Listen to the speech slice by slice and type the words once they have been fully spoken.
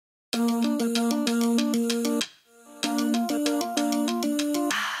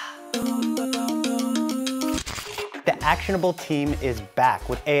The Actionable team is back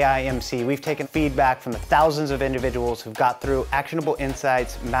with AIMC. We've taken feedback from the thousands of individuals who've got through Actionable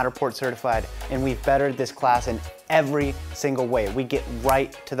Insights Matterport Certified, and we've bettered this class in every single way. We get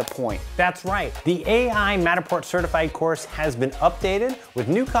right to the point. That's right. The AI Matterport Certified course has been updated with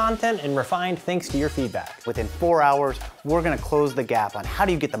new content and refined thanks to your feedback. Within 4 hours, we're gonna close the gap on how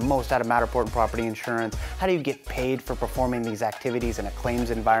do you get the most out of Matterport and property insurance, how do you get paid for performing these activities in a claims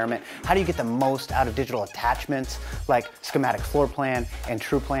environment, how do you get the most out of digital attachments like schematic floor plan and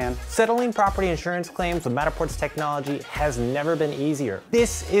true plan. Settling property insurance claims with Matterport's technology has never been easier.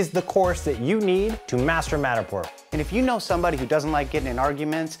 This is the course that you need to master Matterport. And if you know somebody who doesn't like getting in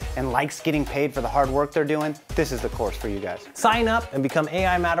arguments and likes getting paid for the hard work they're doing, this is the course for you guys. Sign up and become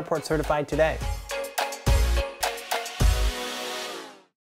AI Matterport Certified today.